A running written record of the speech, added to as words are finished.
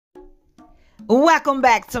Welcome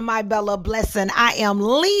back to my Bella Blessing. I am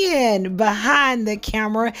Lynn behind the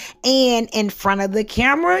camera and in front of the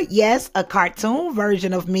camera. Yes, a cartoon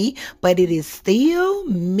version of me, but it is still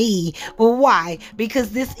me. Why?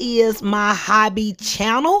 Because this is my hobby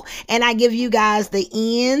channel and I give you guys the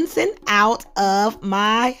ins and out of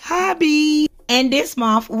my hobby. And this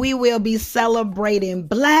month, we will be celebrating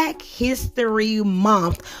Black History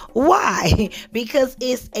Month. Why? Because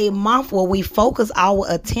it's a month where we focus our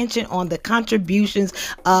attention on the contributions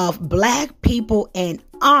of Black people and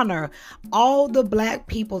honor all the Black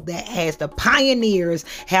people that has the pioneers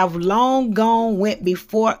have long gone went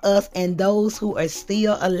before us, and those who are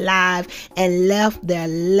still alive and left their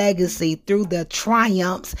legacy through the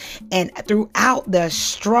triumphs and throughout the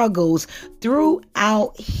struggles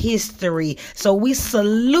throughout history. So we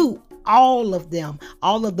salute all of them,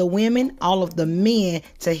 all of the women, all of the men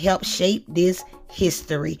to help shape this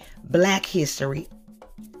history, Black history,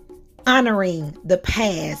 honoring the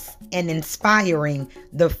past and inspiring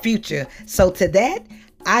the future. So to that,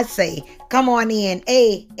 I say, come on in,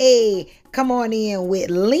 come on in with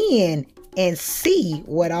Lynn and see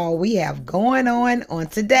what all we have going on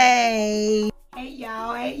today. Hey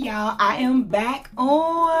y'all, I am back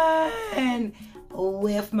on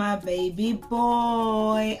with my baby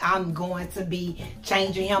boy. I'm going to be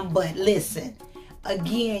changing him, but listen,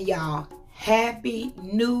 again, y'all, Happy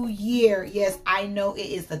New Year. Yes, I know it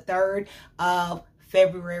is the 3rd of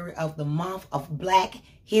February of the month of Black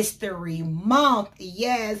History Month.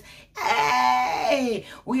 Yes. Hey,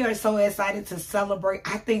 we are so excited to celebrate.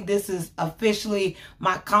 I think this is officially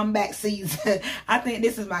my comeback season. I think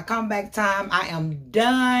this is my comeback time. I am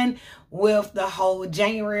done with the whole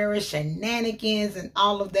January shenanigans and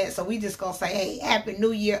all of that. So we just gonna say, hey, Happy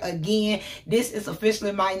New Year again. This is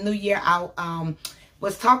officially my new year. I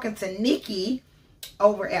was talking to Nikki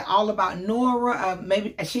over at All About Nora.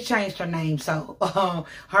 Maybe she changed her name, so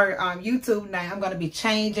her YouTube name I'm gonna be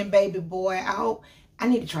changing, baby boy. I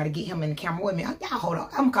need to try to get him in the camera with me. Y'all hold on,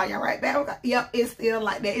 I'm gonna call y'all right back. Yep, it's still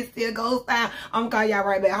like that. It still goes down. I'm gonna call y'all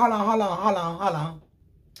right back. Hold on.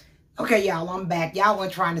 Okay, y'all, I'm back. Y'all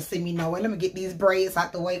weren't trying to see me nowhere. Let me get these braids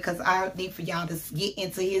out the way because I need for y'all to get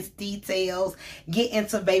into his details, get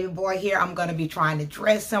into baby boy here. I'm going to be trying to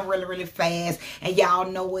dress him really, really fast. And y'all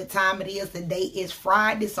know what time it is. Today is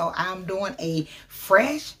Friday, so I'm doing a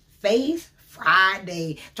fresh face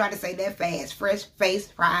Friday. Try to say that fast. Fresh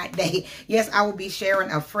face Friday. Yes, I will be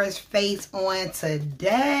sharing a fresh face on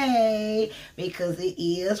today because it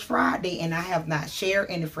is Friday and I have not shared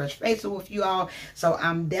any fresh faces with you all. So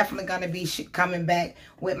I'm definitely going to be coming back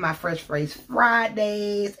with my fresh face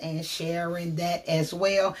Fridays and sharing that as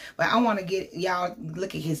well. But I want to get y'all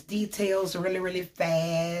look at his details really, really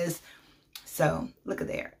fast. So look at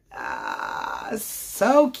there.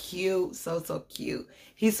 So cute. So cute.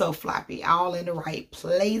 He's so floppy, all in the right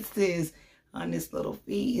places on this little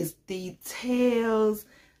feet. His details.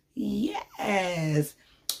 Yes.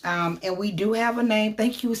 And we do have a name.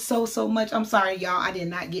 Thank you so much. I'm sorry, y'all. I did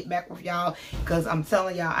not get back with y'all because I'm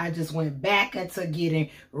telling y'all, I just went back into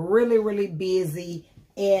getting really, really busy.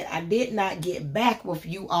 And I did not get back with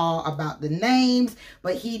you all about the names.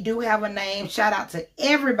 But he do have a name. Shout out to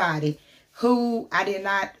everybody who I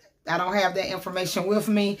don't have that information with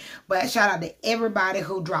me, but shout out to everybody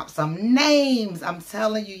who dropped some names. I'm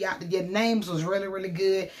telling you, y'all, your names was really, really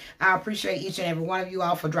good. I appreciate each and every one of you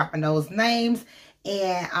all for dropping those names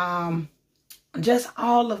and just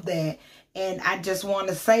all of that. And I just want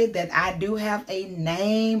to say that I do have a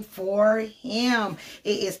name for him.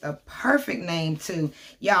 It is the perfect name too.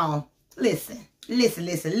 Y'all, listen.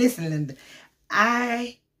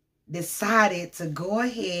 I decided to go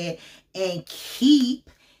ahead and keep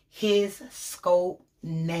his scope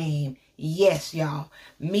name. Yes, y'all.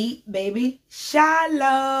 Meet baby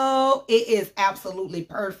Shiloh. It is absolutely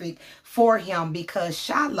perfect for him because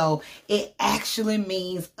Shiloh, it actually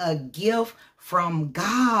means a gift from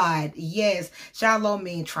God. Yes, Shiloh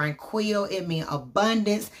means tranquil. It means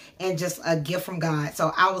abundance and just a gift from God.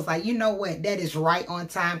 So I was like, you know what? That is right on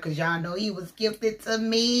time because y'all know he was gifted to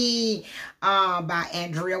me by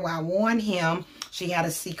Andrea. Well, I won him. She had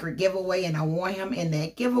a secret giveaway and I won him in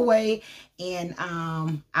that giveaway. And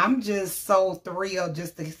I'm just so thrilled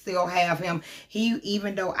just to still have him.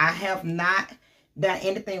 Even though I have not done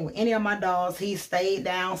anything with any of my dolls, he stayed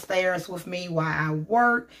downstairs with me while I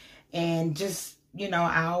worked. And just, you know,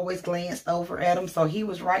 I always glanced over at him. So he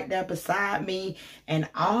was right there beside me and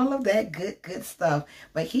all of that good stuff.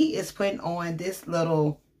 But he is putting on this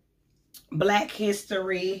little Black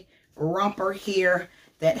History romper here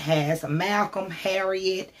that has Malcolm,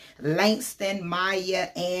 Harriet, Langston, Maya,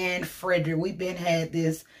 and Frederick. We've been had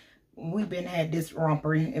this we've been had this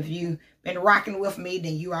romper. If you've been rocking with me,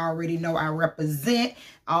 then you already know I represent.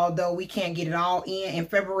 Although we can't get it all in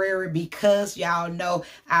February because y'all know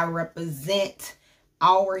I represent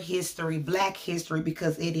our history, Black history,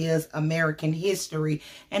 because it is American history.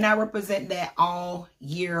 And I represent that all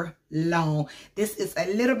year long. This is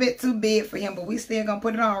a little bit too big for him, but we still gonna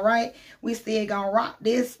put it on, right? We still gonna rock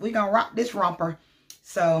this. We gonna rock this romper.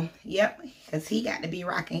 So, yep, because he got to be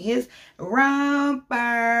rocking his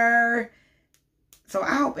romper. So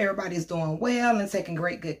I hope everybody's doing well and taking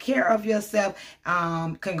great good care of yourself.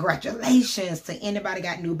 Congratulations to anybody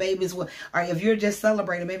got new babies. Or if you're just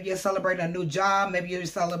celebrating, maybe you're celebrating a new job, maybe you're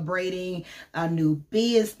celebrating a new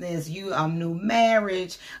business, new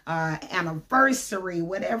marriage, anniversary,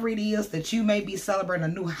 whatever it is that you may be celebrating, a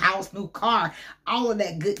new house, new car, all of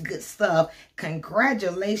that good stuff.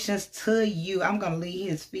 Congratulations to you. I'm going to leave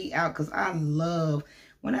his feet out because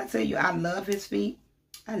when I tell you I love his feet,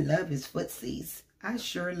 I love his footsies. I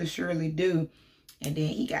surely do. And then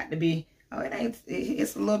he got to be,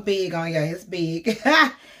 it's a little big on you. It's big.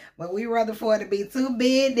 But we rather for it to be too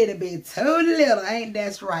big than it be too little. Ain't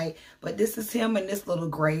that right? But this is him in this little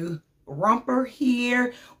gray romper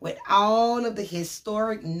here with all of the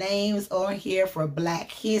historic names on here for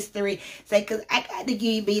Black history. Say, because I got to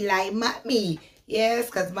be like mommy. Yes,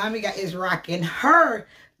 because mommy is rocking her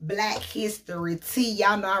Black history tee.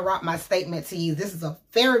 Y'all know I rock my statement tees. This is a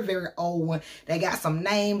very old one. They got some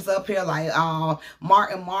names up here like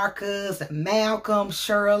Martin Marcus, Malcolm,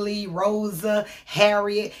 Shirley, Rosa,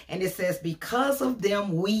 Harriet, and it says because of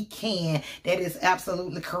them we can. That is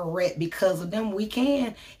absolutely correct. Because of them we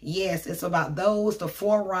can. Yes, it's about those, the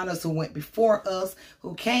forerunners who went before us,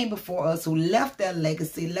 who came before us, who left their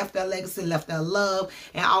legacy, left their love,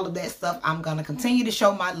 and all of that stuff. I'm gonna continue to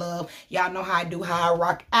show my love. Y'all know how I do, how I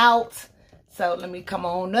rock out. So let me come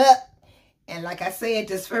on up. And like I said,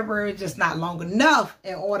 this February is just not long enough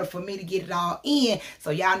in order for me to get it all in. So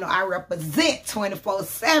y'all know I represent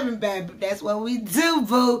 24/7, baby. That's what we do,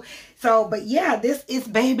 boo. So, but yeah, this is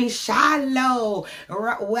baby Shiloh.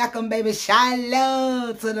 Welcome, baby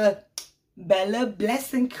Shiloh, to the Bella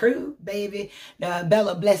Blessing crew, baby. The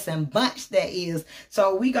Bella Blessing bunch, that is.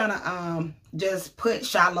 So we're gonna just put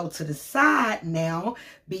Shiloh to the side now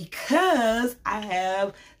because I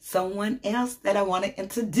have someone else that I want to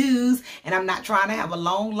introduce, and I'm not trying to have a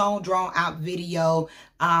long drawn out video.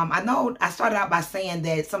 I know I started out by saying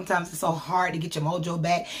that sometimes it's so hard to get your mojo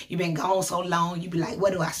back. You've been gone so long. You be like,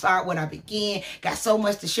 where do I start? Where do I begin? Got so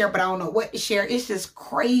much to share, but I don't know what to share. It's just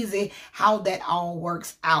crazy how that all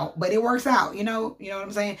works out, but it works out, you know what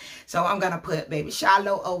I'm saying? So I'm going to put baby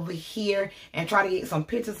Shiloh over here and try to get some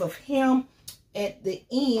pictures of him at the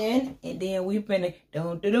end. And then we've been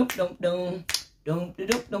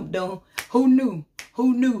who knew?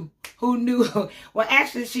 Well,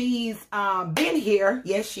 actually, she's been here.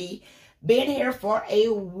 Yes, she been here for a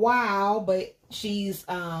while, but she's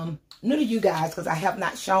new to you guys because I have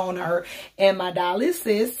not shown her. And my dolly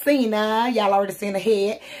sis Cena, y'all already seen the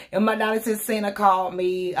head. And my dolly sis Cena called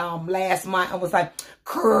me last month and was like,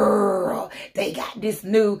 girl, they got this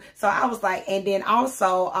new. So I was like, and then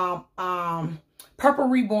also Purple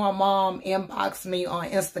Reborn Mom inboxed me on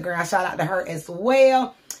Instagram. Shout out to her as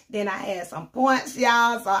well. Then I had some points,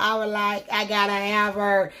 y'all. So I was like, I gotta have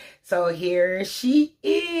her. So here she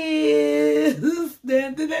is. Look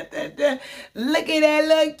at that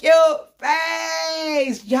little cute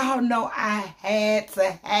face. Y'all know I had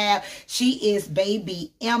to have. She is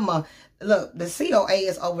baby Emma. Look, the COA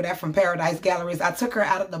is over there from Paradise Galleries. I took her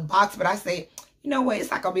out of the box, but I said, you know what? It's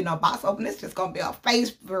not going to be no box open. It's just going to be a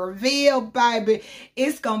face reveal, baby.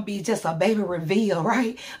 It's going to be just a baby reveal,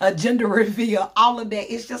 right? A gender reveal. All of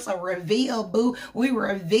that. It's just a reveal, boo. We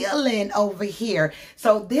revealing over here.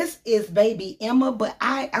 So this is baby Emma, but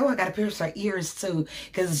I got to pierce her ears too,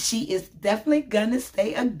 because she is definitely going to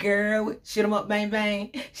stay a girl. Shoot 'em up, bang,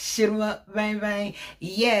 bang. Shoot 'em up, bang, bang.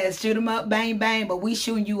 Yes, shoot 'em up, bang, bang. But we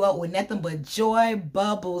shooting you up with nothing but joy,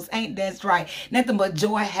 bubbles. Ain't that right? Nothing but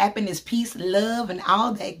joy, happiness, peace, love, and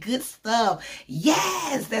all that good stuff.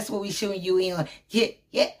 Yes, that's what we showing you in.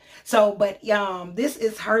 Yeah. So, but this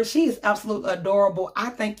is her. She is absolutely adorable.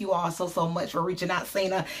 I thank you all so much for reaching out,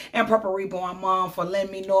 Cena and Purple Reborn Mom, for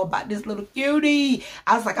letting me know about this little cutie.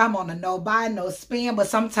 I was like, I'm on a no buy, no spend, but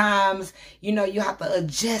sometimes, you know, you have to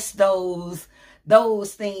adjust those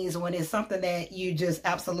things when it's something that you just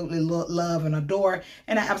absolutely love and adore.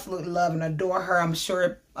 And I absolutely love and adore her. I'm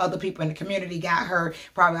sure other people in the community got her,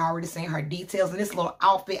 probably already seen her details. And this little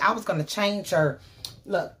outfit, I was going to change her.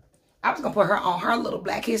 Look, I was going to put her on her little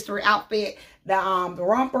Black History outfit. the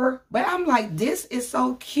romper. But I'm like, this is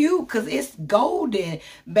so cute because it's golden.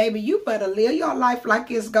 Baby, you better live your life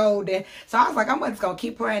like it's golden. So I was like, I'm just going to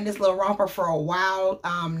keep wearing this little romper for a while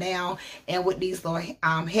now. And with these little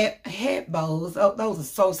head bows. Oh, those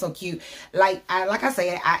are so cute. Like I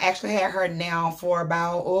said, I actually had her now for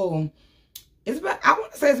about, it's been, I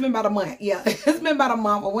want to say it's been about a month. Yeah, it's been about a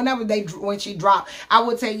month. Or when she dropped, I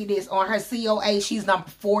will tell you this. On her COA, she's number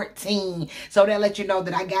 14. So that let you know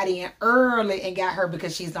that I got in early and got her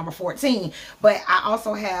because she's number 14. But I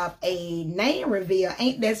also have a name reveal.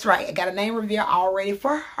 Ain't that's right? I got a name reveal already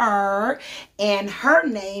for her. And her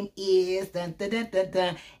name is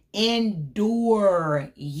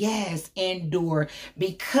Endure. Yes, Endure.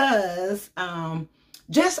 Because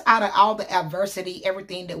just out of all the adversity,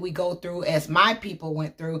 everything that we go through, as my people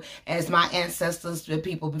went through, as my ancestors, the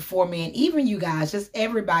people before me, and even you guys, just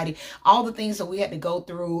everybody, all the things that we had to go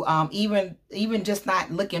through, even just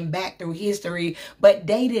not looking back through history, but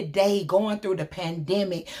day to day, going through the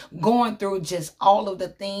pandemic, going through just all of the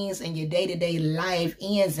things in your day-to-day life,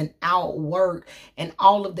 ins and out, work, and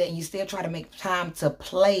all of that, and you still try to make time to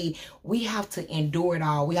play. We have to endure it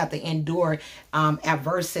all. We have to endure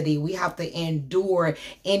adversity. We have to endure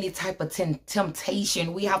any type of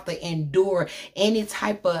temptation. We have to endure any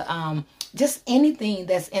type of just anything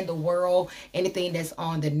that's in the world, anything that's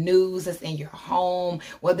on the news, that's in your home,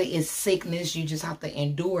 whether it's sickness, you just have to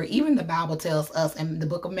endure. Even the Bible tells us, and the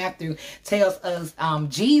book of Matthew tells us,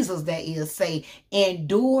 Jesus, that is, say,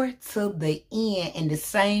 endure to the end, and the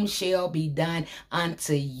same shall be done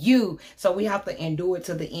unto you. So we have to endure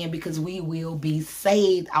to the end because we will be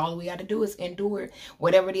saved. All we got to do is endure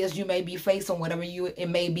whatever it is you may be facing, whatever it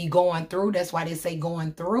may be going through. That's why they say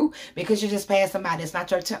going through, because you're just passing by. That's not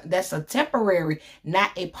your that's a temporary,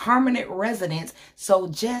 not a permanent residence. So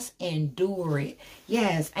just endure it.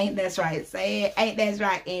 Yes, ain't that's right? Say it. Ain't that's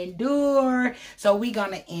right? Endure. So we're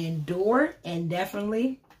gonna endure and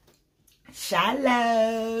definitely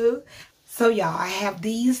Shiloh. So y'all, I have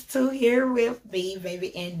these two here with me,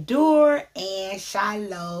 baby, Endure and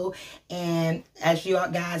Shiloh. And as you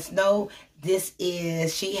guys know,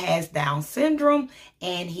 she has Down syndrome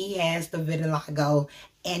and he has the vitiligo.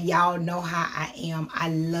 And y'all know how I am. I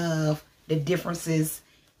love the differences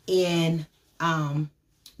in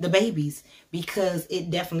the babies, because it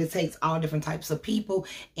definitely takes all different types of people,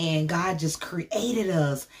 and God just created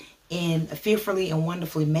us and fearfully and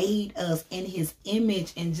wonderfully made us in his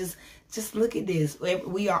image. And just look at this.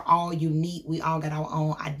 We are all unique. We all got our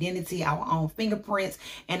own identity, our own fingerprints,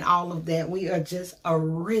 and all of that. We are just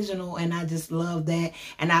original, and I just love that.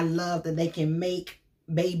 And I love that they can make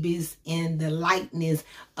babies in the likeness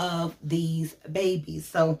of these babies.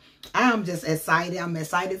 So I'm just excited. I'm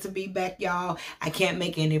excited to be back, y'all. I can't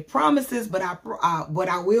make any promises, but what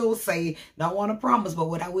I will say, don't want to promise, but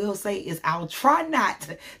what I will say is I'll try not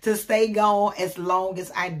to stay gone as long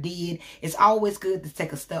as I did. It's always good to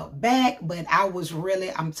take a step back, but I was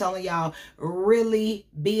really, I'm telling y'all, really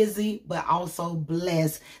busy, but also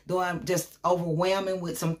blessed. Though I'm just overwhelming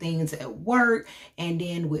with some things at work, and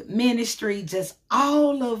then with ministry, just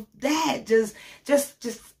all of that,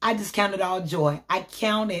 I just count it all joy. I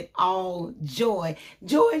count it all joy.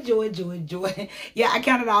 Joy, joy, joy, joy. Yeah, I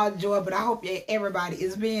count it all joy, but I hope everybody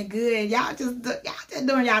is being good. Y'all just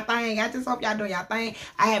doing y'all thing. I just hope y'all doing y'all thing.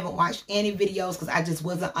 I haven't watched any videos because I just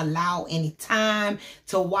wasn't allowed any time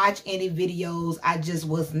to watch any videos. I just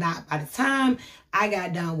was not. By the time I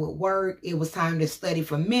got done with work, it was time to study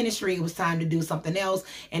for ministry. It was time to do something else,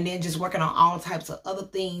 and then just working on all types of other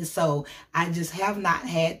things. So I just have not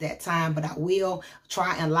had that time, but I will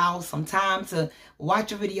try and allow some time to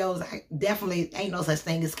watch your videos. I definitely ain't no such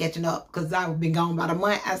thing as catching up, because I've been gone about a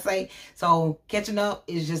month, I say. So catching up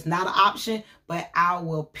is just not an option, but I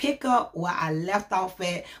will pick up where I left off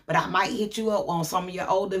at. But I might hit you up on some of your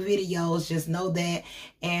older videos. Just know that.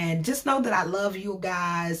 And just know that I love you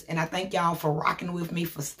guys. And I thank y'all for rocking with me,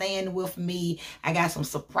 for staying with me. I got some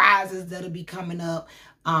surprises that'll be coming up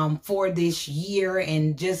for this year,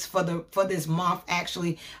 and just for this month.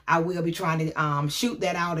 Actually, I will be trying to shoot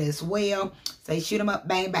that out as well. Say shoot them up,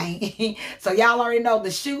 bang bang. So y'all already know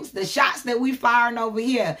the shots that we firing over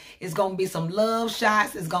here. It's gonna be some love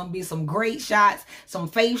shots. It's gonna be some great shots, some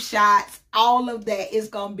faith shots. All of that is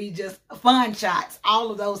going to be just fun shots.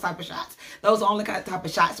 All of those type of shots. Those are only kind of type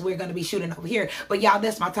of shots we're going to be shooting over here. But y'all,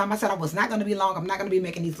 that's my time. I said I was not going to be long. I'm not going to be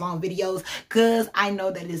making these long videos, because I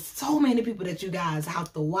know that there's so many people that you guys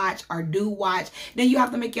have to watch or do watch. Then you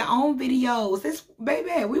have to make your own videos. This,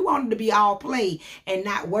 baby, we wanted to be all play and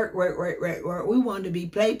not work. We wanted to be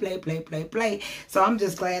play. So I'm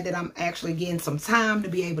just glad that I'm actually getting some time to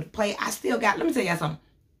be able to play. I still got, let me tell y'all something.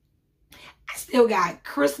 I still got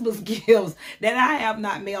Christmas gifts that I have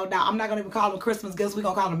not mailed out. I'm not going to even call them Christmas gifts. We're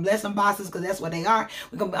going to call them blessing boxes because that's what they are.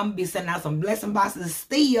 I'm going to be sending out some blessing boxes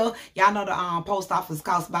still. Y'all know the post office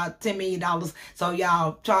costs about $10 million. So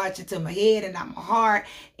y'all charge it to my head and not my heart.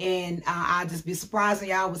 And I'll just be surprising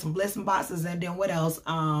y'all with some blessing boxes. And then what else?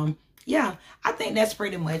 Yeah, I think that's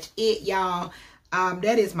pretty much it, y'all.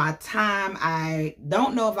 That is my time. I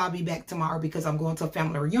don't know if I'll be back tomorrow because I'm going to a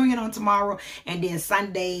family reunion on tomorrow. And then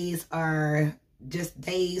Sundays are just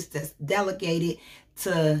days that's delegated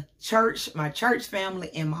to church, my church family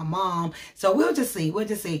and my mom. So we'll just see. We'll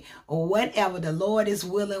just see. Whatever the Lord is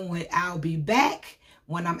willing, I'll be back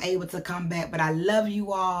when I'm able to come back. But I love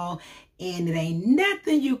you all. And it ain't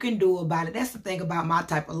nothing you can do about it. That's the thing about my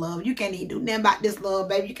type of love. You can't even do nothing about this love,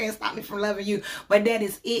 baby. You can't stop me from loving you. But that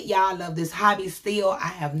is it, y'all. I love this hobby still. I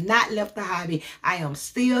have not left the hobby. I am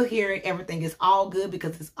still here. Everything is all good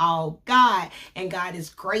because it's all God. And God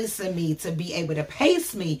is gracing me to be able to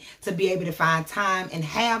pace me, to be able to find time and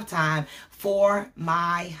have time for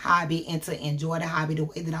my hobby and to enjoy the hobby the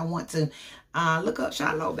way that I want to. Look up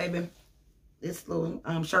Shiloh, baby. This little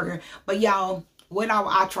shirt here. But y'all, what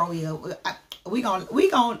our outro is, we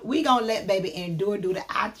gonna let baby Endure do the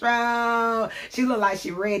outro. She look like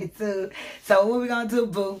she ready to. So what we gonna do,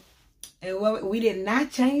 boo? And we did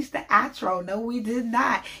not change the outro. No, we did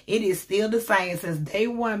not. It is still the same since day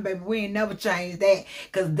one, baby. We ain't never changed that.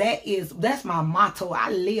 Cause that's my motto.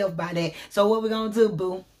 I live by that. So what we gonna do,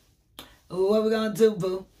 boo? What we gonna do,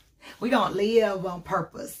 boo? We gonna live on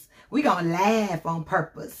purpose. We gonna laugh on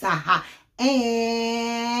purpose.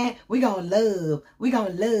 And we gonna love, we gonna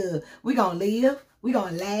live, we gonna laugh,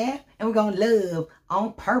 and we gonna love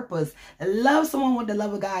on purpose. Love someone with the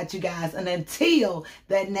love of God, you guys. And until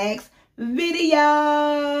the next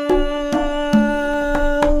video.